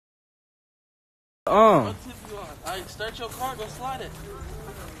What tip you on? Alright, start your car, go slide it.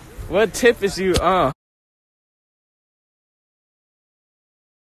 What tip is you on?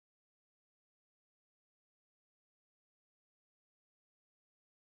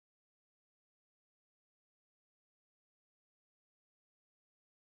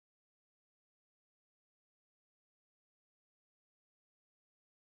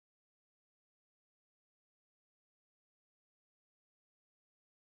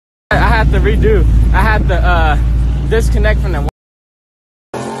 I had to redo. I had to disconnect from the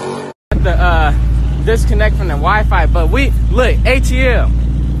Wi-Fi. But we look ATL,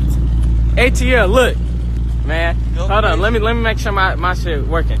 look, man. Hold on, let me make sure my shit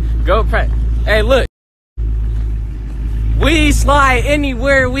working. Hey, look. We slide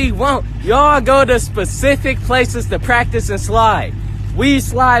anywhere we want. Y'all go to specific places to practice and slide. We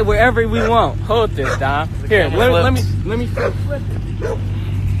slide wherever we want. Hold this, Dom. Here, let me flip it.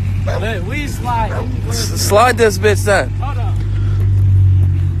 Look, we slide anywhere. Slide this bitch then. Hold on.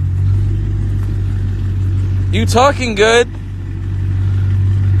 You talking good?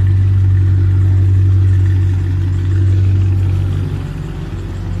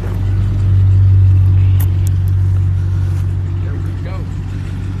 There we go.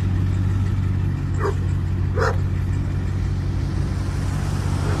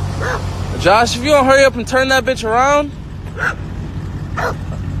 Josh, if you don't hurry up and turn that bitch around.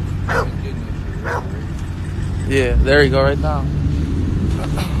 Yeah, there you go right now.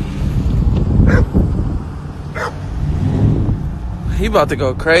 He about to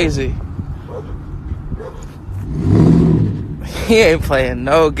go crazy. He ain't playing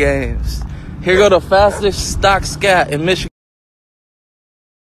no games. Here go the fastest stock scat in Michigan.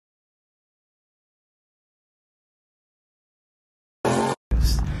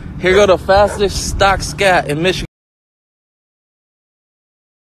 Here go the fastest stock scat in Michigan.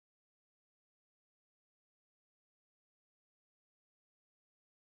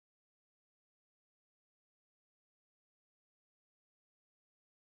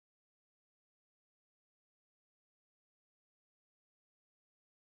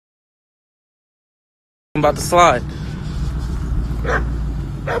 I'm about to slide.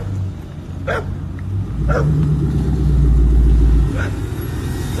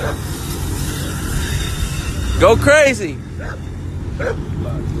 Go crazy.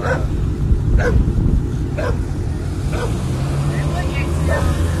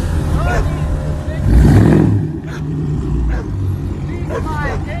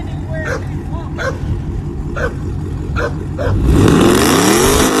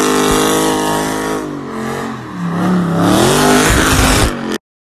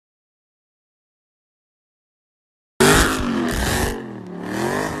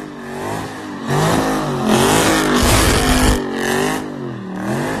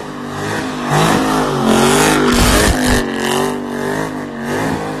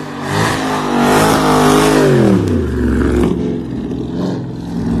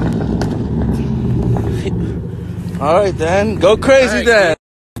 All right, then. Go crazy, then.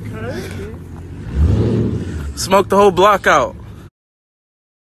 Smoke the whole block out.